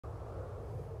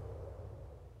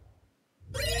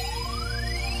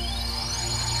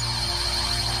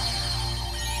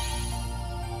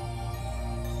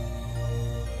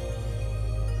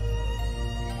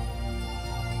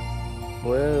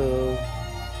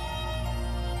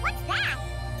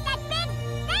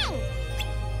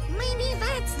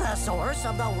source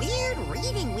of the weird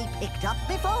reading we picked up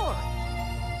before.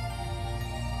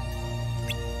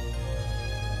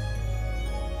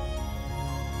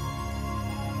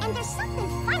 And there's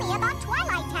something funny about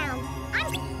Twilight Town.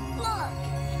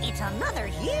 Look, it's another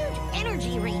huge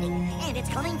energy reading, and it's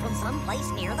coming from someplace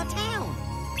near the town.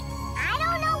 I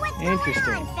don't know what's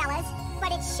going on, fellas,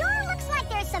 but it sure looks like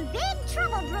there's some big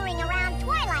trouble brewing around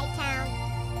Twilight Town.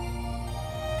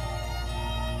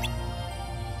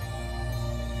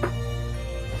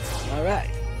 All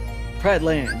right, Pride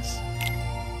Lands.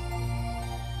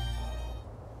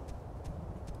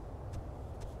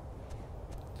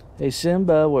 Hey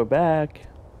Simba, we're back.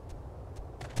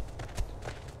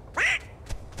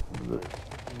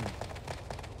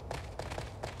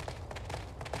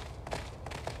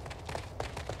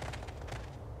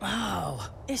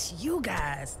 Oh, it's you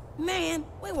guys. Man,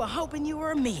 we were hoping you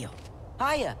were a meal.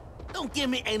 Hiya. Don't give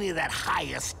me any of that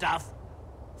hiya stuff.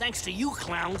 Thanks to you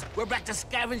clowns, we're back to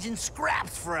scavenging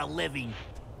scraps for a living.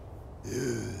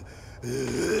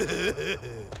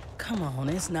 Come on,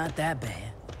 it's not that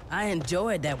bad. I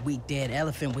enjoyed that weak dead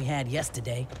elephant we had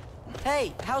yesterday.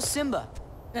 Hey, how's Simba?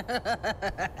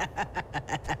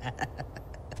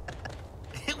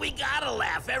 We gotta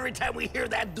laugh every time we hear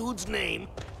that dude's name.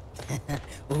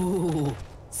 Ooh,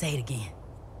 say it again.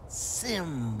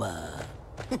 Simba.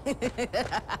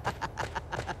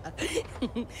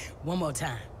 One more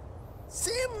time.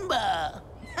 Simba.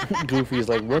 Goofy's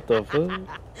like, what the fuck?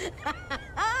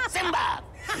 Simba.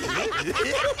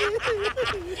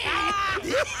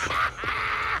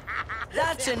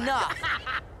 That's enough.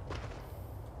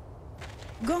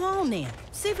 Go on then,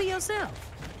 see for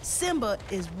yourself. Simba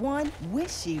is one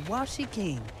wishy-washy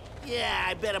king. Yeah,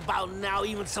 I bet about now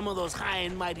even some of those high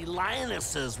and mighty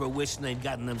lionesses were wishing they'd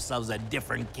gotten themselves a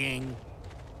different king.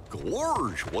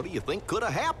 Gorge, what do you think could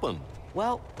have happened?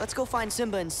 Well, let's go find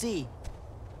Simba and see.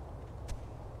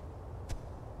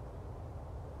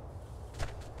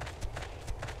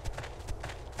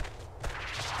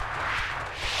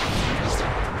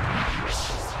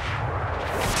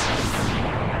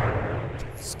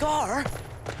 Scar?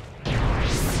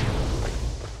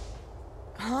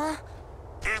 Huh?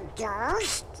 A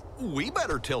ghost? We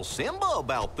better tell Simba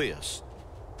about this.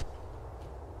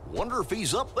 Wonder if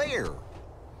he's up there.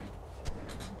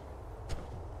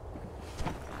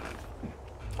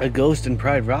 A ghost in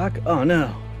Pride Rock? Oh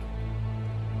no.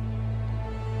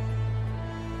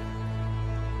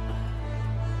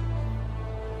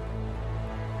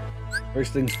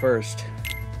 First things first.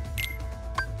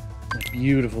 A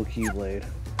beautiful keyblade.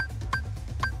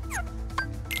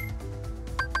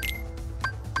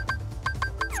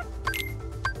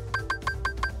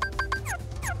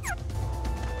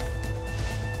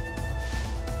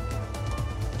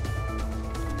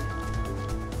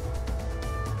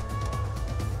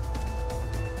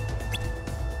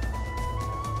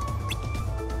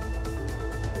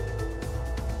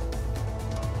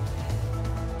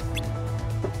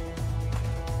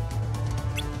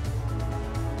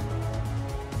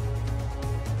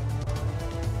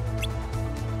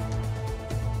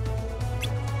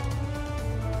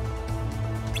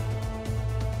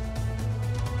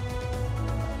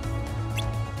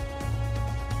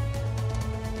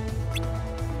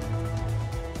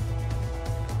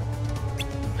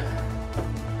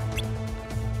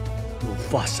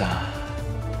 Mufasa.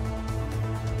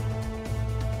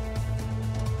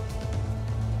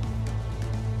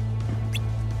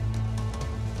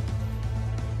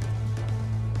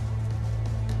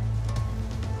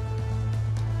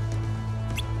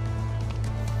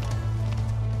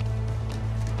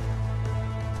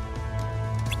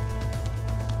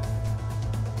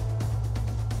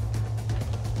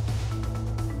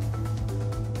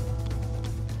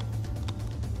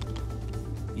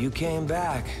 You came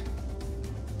back.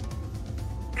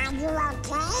 Are you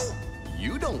okay?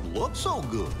 You don't look so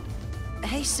good.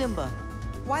 Hey, Simba.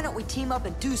 Why don't we team up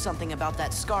and do something about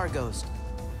that Scar ghost?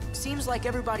 Seems like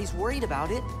everybody's worried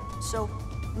about it. So,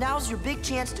 now's your big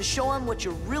chance to show him what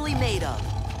you're really made of.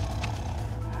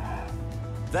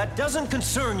 That doesn't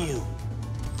concern you.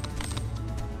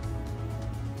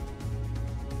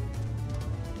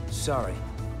 Sorry.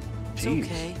 It's Jeez.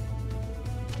 okay.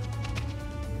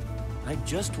 I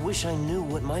just wish I knew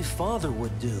what my father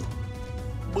would do.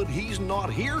 But he's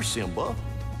not here, Simba.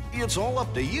 It's all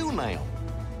up to you now.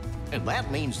 And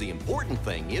that means the important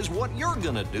thing is what you're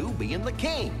gonna do being the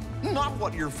king, not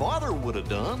what your father would have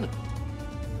done.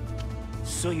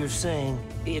 So you're saying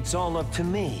it's all up to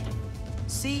me?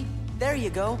 See? There you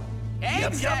go.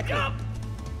 Exactly. Yup.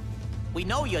 We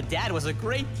know your dad was a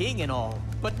great king and all,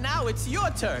 but now it's your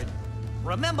turn.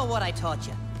 Remember what I taught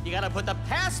you. You gotta put the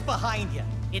past behind you.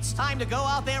 It's time to go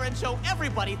out there and show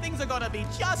everybody things are gonna be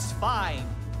just fine.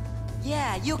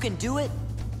 Yeah, you can do it.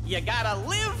 You gotta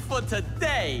live for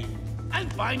today.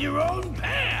 And find your own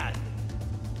path.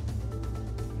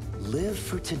 Live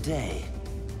for today.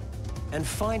 And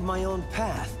find my own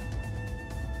path.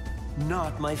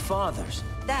 Not my father's.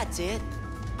 That's it.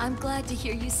 I'm glad to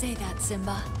hear you say that,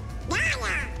 Simba.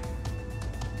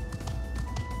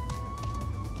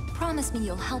 Promise me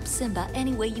you'll help Simba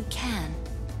any way you can.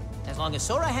 As long as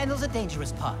Sora handles the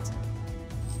dangerous part.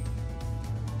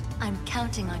 I'm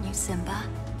counting on you, Simba.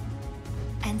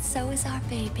 And so is our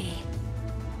baby.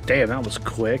 Damn, that was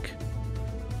quick.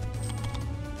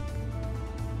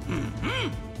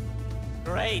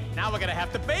 Great, now we're gonna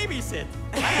have to babysit.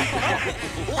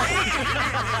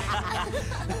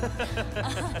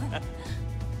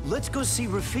 Let's go see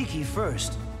Rafiki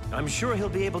first. I'm sure he'll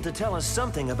be able to tell us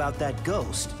something about that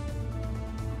ghost.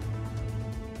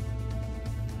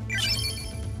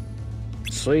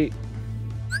 Sweet.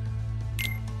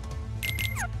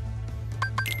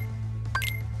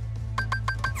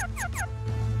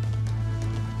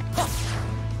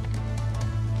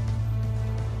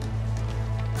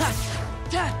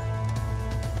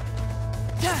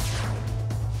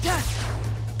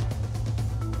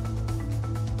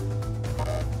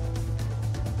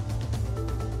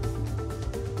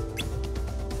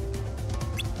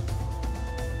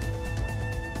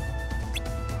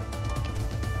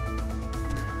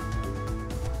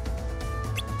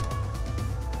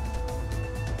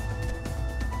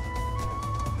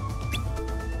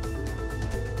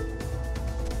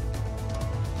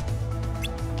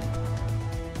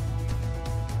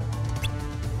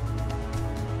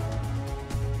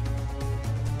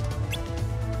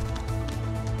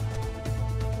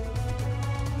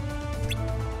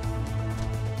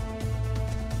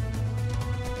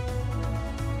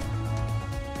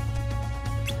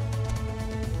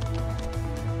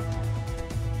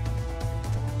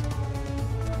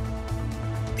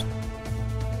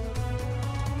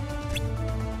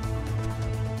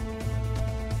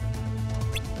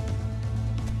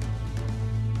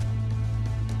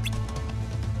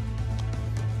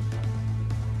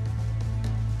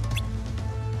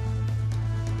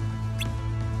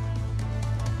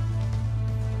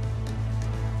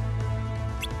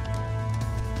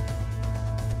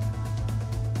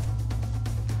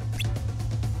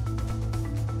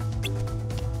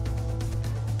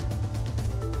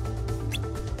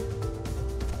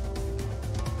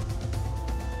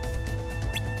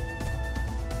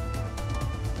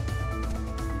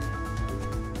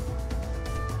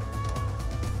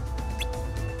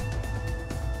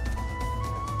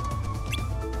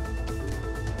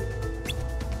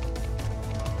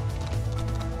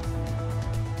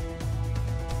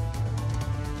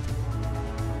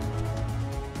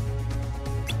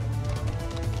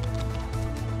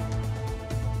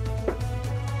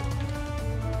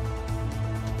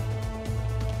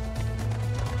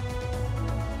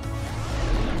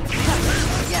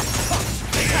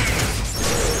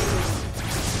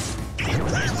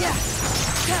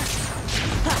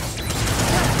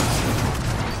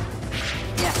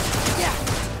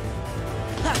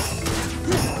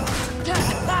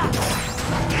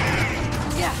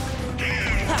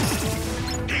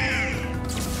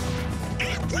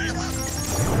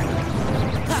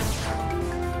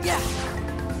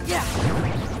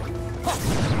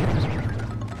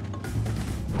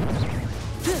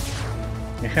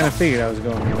 I kind of figured I was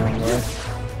going the wrong way.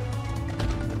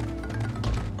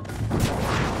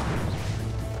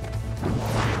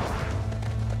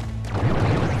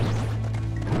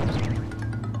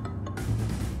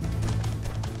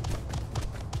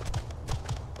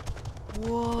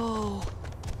 Whoa.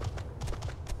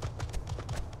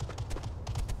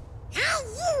 Hey,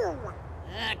 you!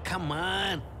 Come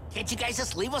on. Can't you guys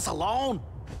just leave us alone?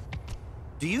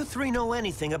 Do you three know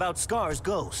anything about Scar's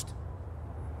ghost?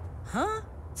 Huh?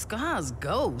 Scar's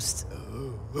ghost?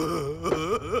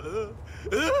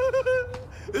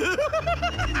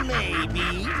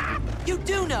 Maybe. You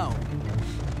do know.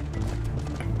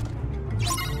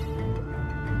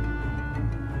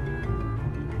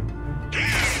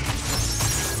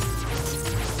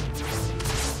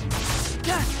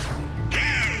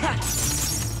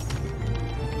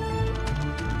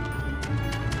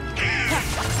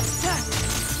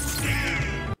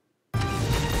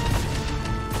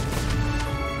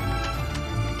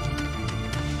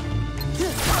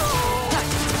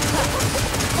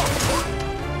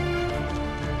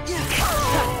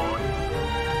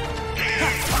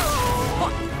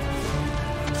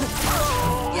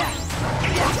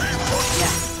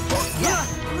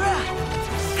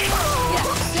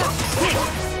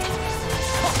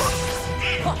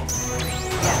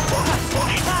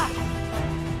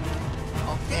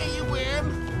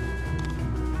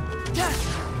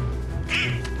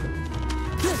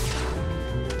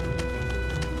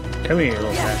 Come here, you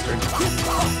little bastard.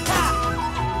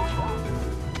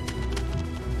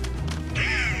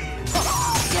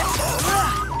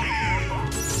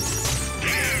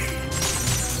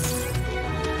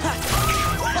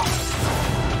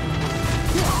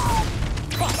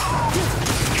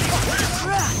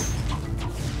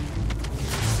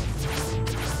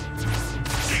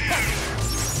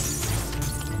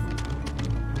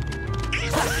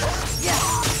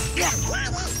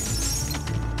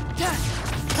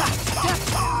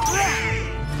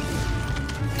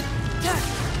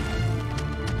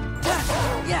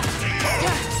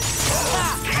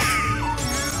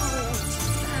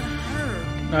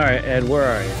 Alright, Ed, where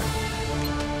are you?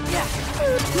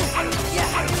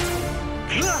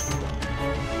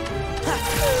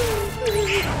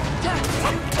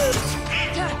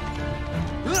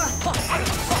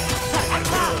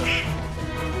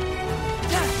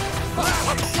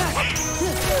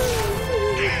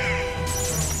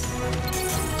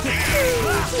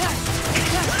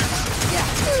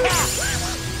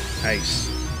 Nice.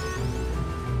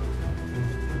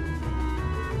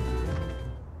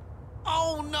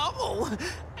 Oh no!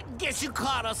 Guess you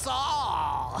caught us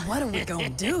all. What are we gonna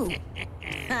do?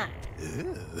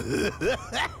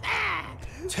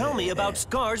 Tell me about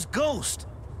Scar's ghost.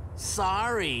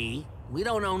 Sorry, we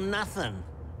don't know nothing.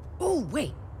 Oh,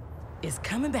 wait. It's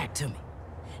coming back to me.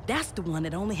 That's the one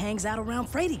that only hangs out around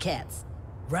fraidy cats.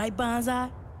 Right,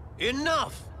 Bonsai?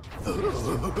 Enough!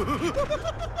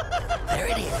 There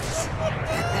it is.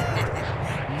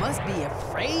 Must be a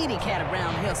fraidy cat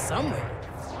around here somewhere.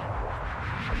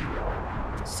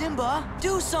 Simba,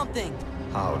 do something!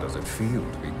 How does it feel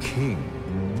to be king?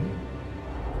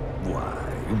 Why,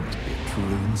 you must be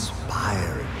truly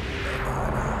inspiring,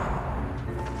 Nirvana.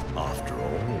 After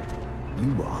all,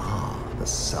 you are the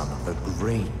son of the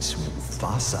great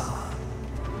Mufasa.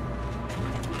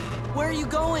 Where are you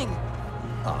going?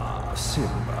 Ah,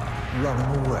 Simba,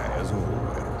 running away as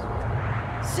always.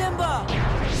 Simba!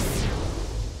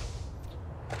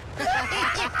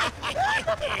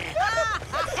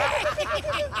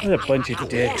 What a bunch of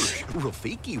dicks.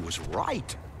 Rafiki was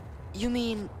right. You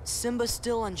mean Simba's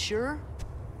still unsure?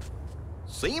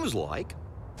 Seems like.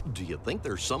 Do you think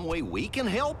there's some way we can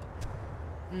help?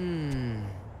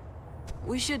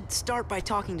 We should start by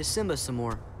talking to Simba some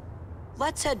more.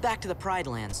 Let's head back to the Pride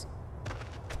Lands.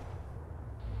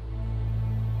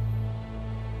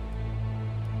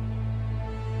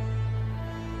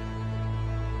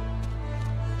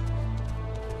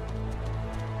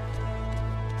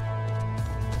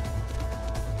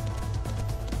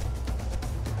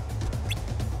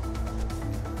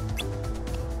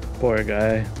 Poor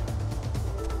guy.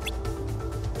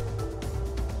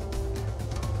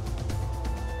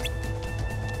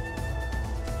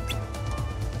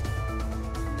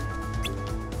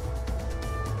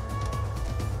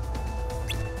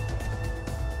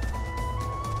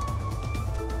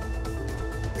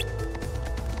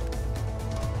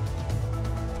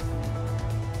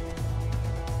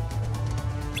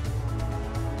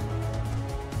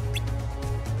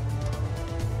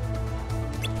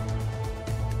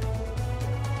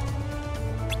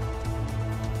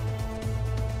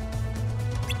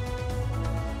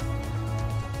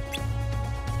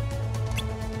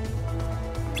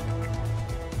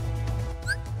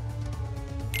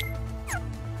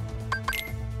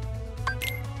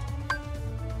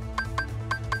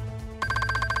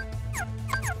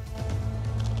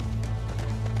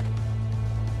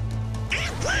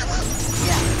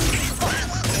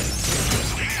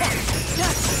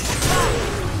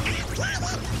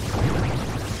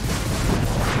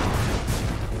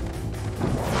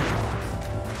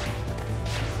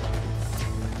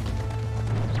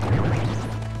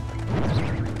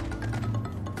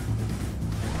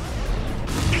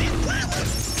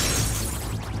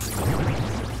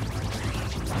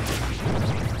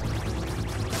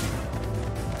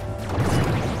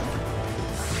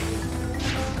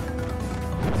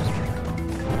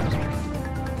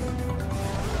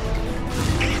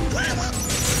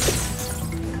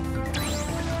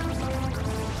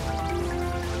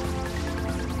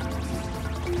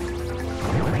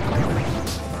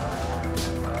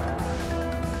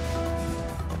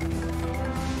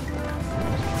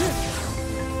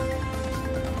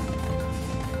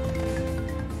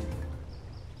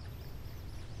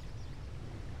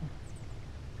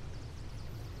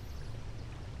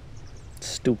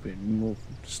 Stupid move,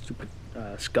 stupid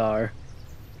Scar.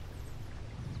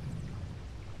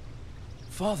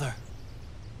 Father.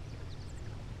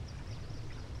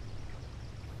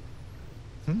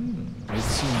 It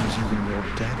seems even your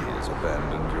daddy's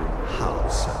abandoned your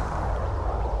house.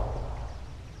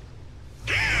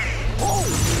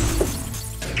 Oh!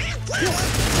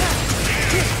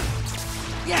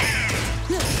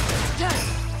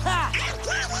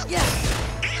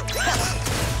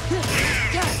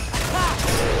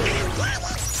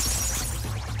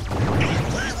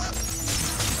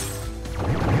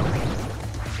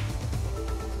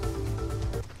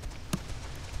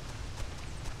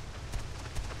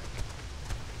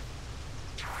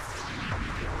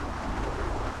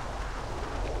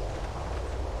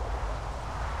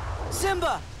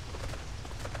 Simba!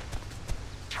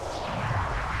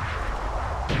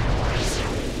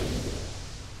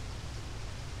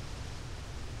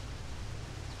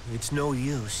 It's no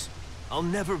use. I'll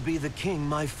never be the king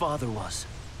my father was.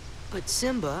 But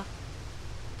Simba,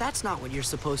 that's not what you're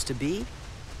supposed to be.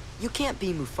 You can't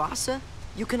be Mufasa.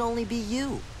 You can only be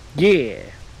you. Yeah.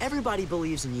 Everybody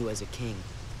believes in you as a king.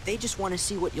 They just want to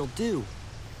see what you'll do.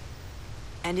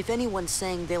 And if anyone's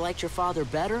saying they liked your father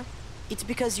better, it's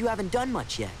because you haven't done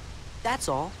much yet. That's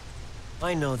all.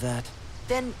 I know that.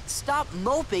 Then stop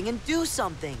moping and do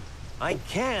something. I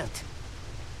can't.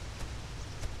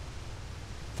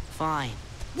 Fine.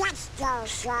 Let's go,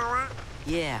 Sora.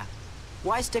 Yeah.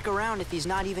 Why stick around if he's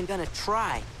not even gonna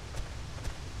try?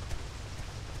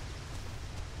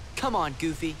 Come on,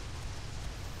 Goofy.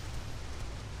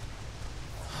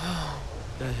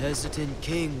 The hesitant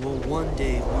king will one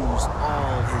day lose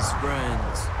all his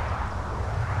friends.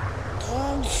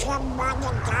 King Simba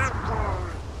the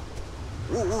Conqueror.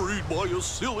 Worried by a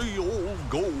silly old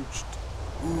ghost.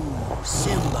 Ooh,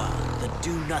 Simba, the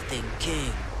do-nothing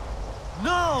king.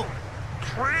 No!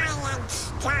 Try and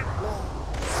stop me.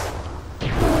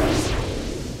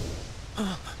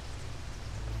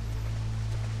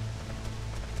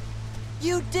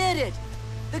 You did it!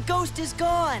 The ghost is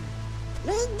gone!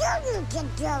 We knew you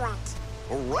could do it.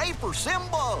 Hooray for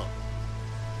Simba!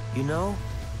 You know,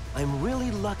 I'm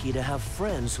really lucky to have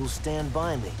friends who'll stand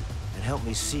by me and help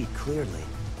me see clearly.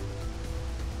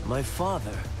 My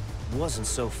father wasn't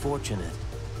so fortunate.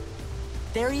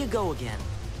 There you go again.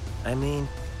 I mean,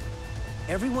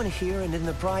 everyone here and in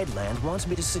the Pride Land wants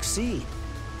me to succeed.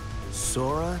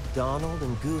 Sora, Donald,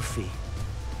 and Goofy.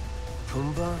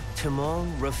 Pumbaa,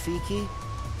 Timon, Rafiki,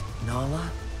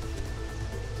 Nala.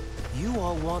 You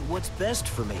all want what's best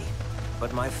for me,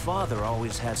 but my father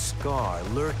always had Scar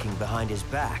lurking behind his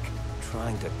back,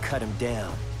 trying to cut him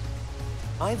down.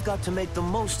 I've got to make the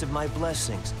most of my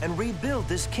blessings and rebuild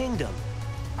this kingdom.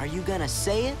 Are you gonna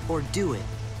say it or do it?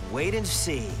 Wait and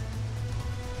see.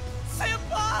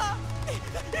 Simba!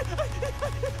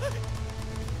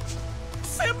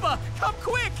 Simba, come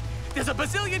quick! There's a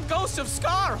bazillion ghosts of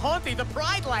Scar haunting the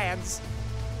Pride Lands.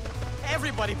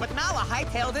 Everybody but Nala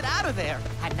hightailed it out of there,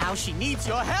 and now she needs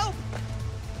your help.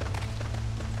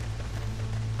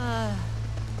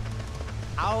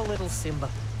 Our little Simba,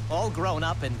 all grown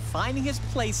up and finding his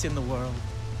place in the world.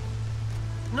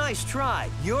 Nice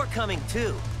try. You're coming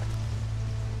too.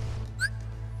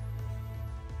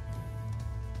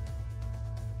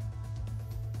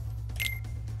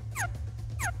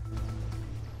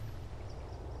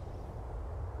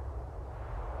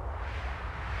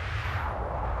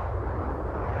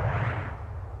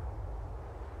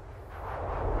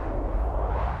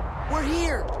 We're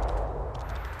here!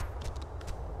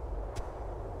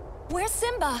 Where's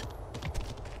Simba?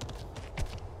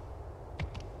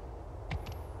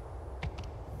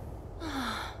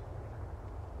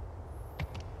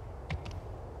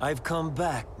 I've come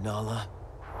back, Nala.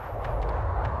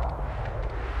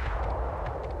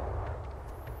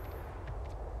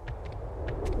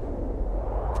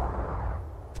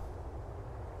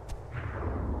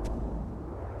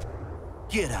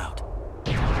 Get out.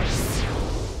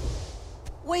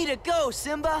 Way to go,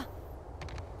 Simba!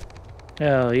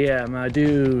 Hell yeah, my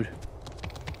dude.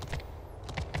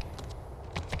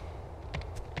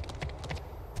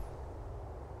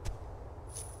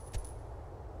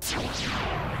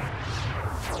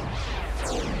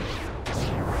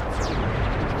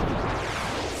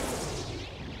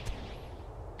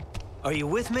 Are you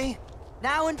with me?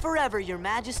 Now and forever, Your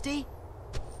Majesty.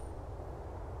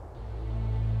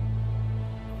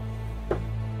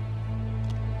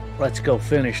 Let's go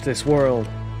finish this world.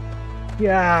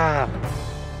 Yeah.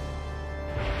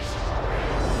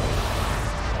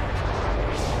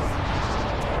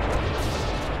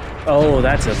 Oh,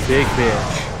 that's a big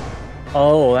bitch.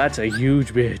 Oh, that's a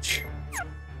huge bitch.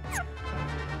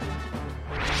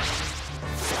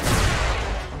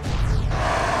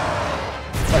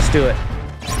 Let's do it.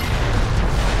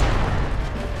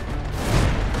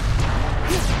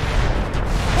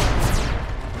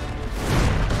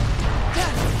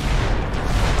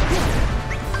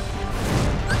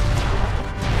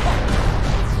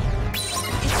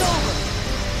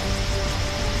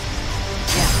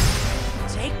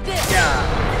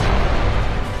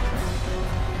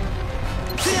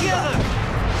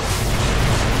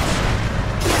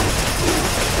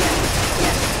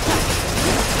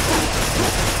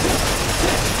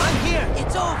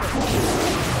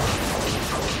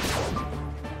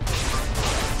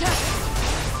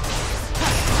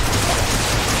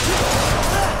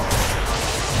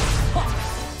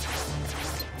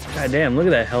 God damn, look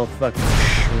at that health fucking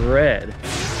shred.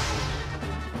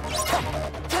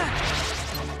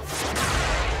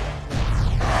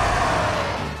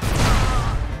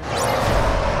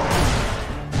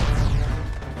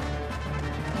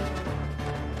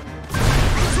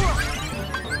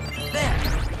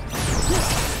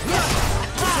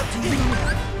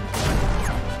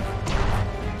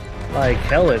 Like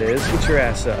hell it is. Get your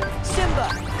ass up.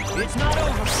 Simba! It's not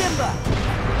over, Simba!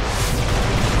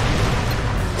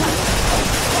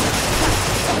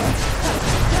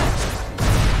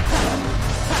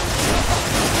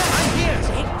 I'm here!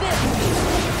 Take this!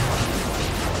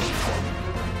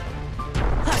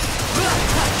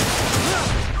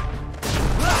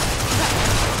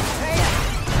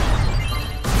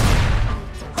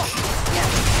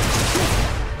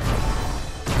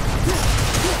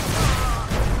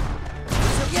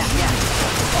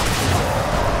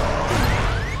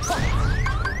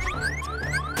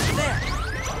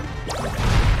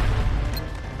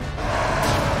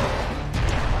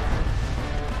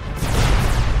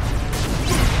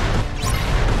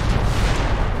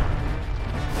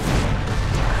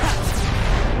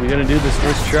 We gonna do this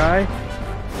first try?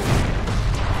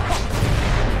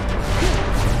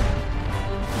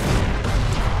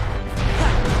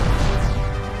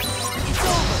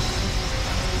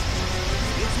 It's over!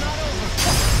 It's not over!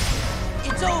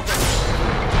 It's over!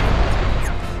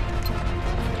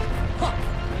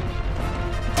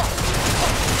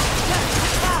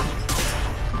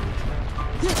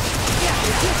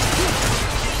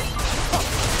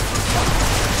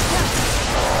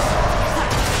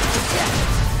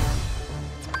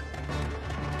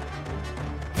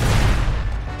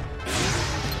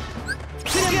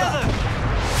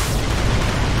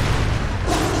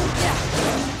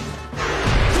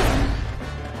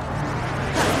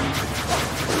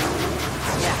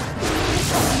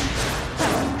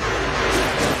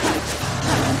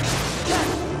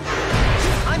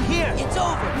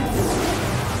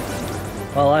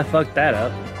 Well, I fucked that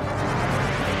up.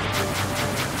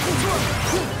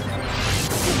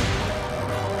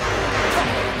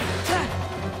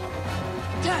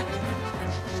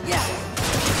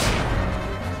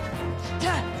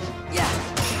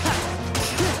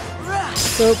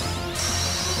 Oop.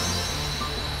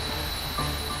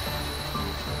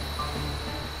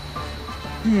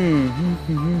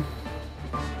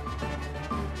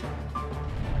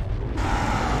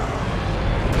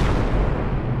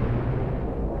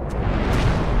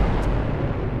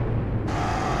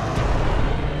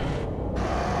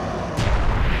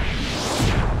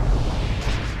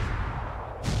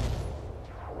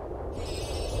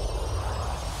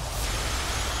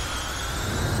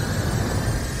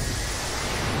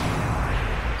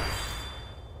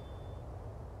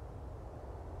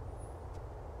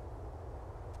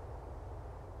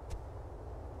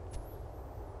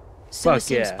 Simba Fuck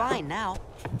seems yeah. fine now.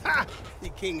 Ha! The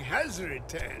king has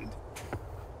returned.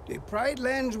 The Pride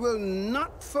Lands will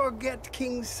not forget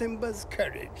King Simba's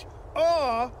courage,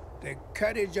 or the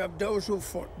courage of those who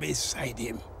fought beside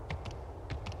him.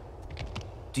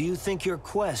 Do you think your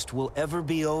quest will ever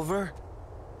be over?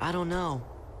 I don't know,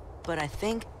 but I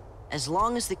think as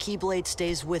long as the Keyblade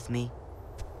stays with me,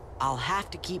 I'll have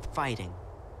to keep fighting.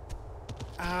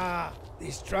 Ah,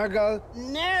 the struggle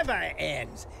never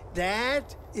ends.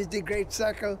 That is the great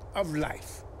circle of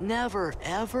life. Never,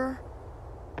 ever?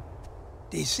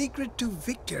 The secret to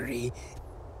victory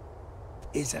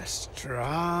is a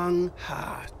strong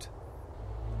heart.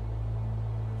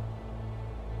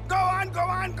 Go on,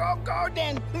 go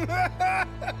then.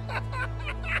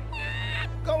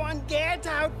 Go on, get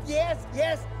out. Yes,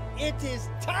 it is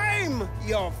time.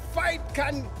 Your fight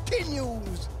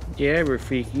continues. Yeah,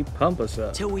 Rafiki, pump us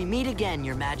up. Till we meet again,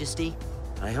 Your Majesty.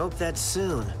 I hope that's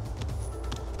soon.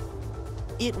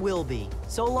 It will be.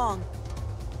 So long.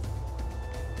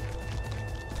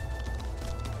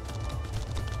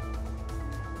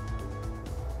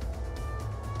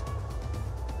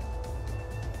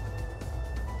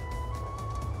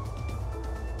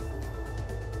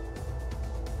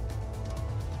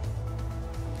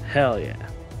 Hell yeah.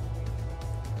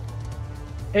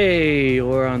 Hey,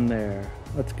 we're on there.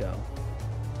 Let's go.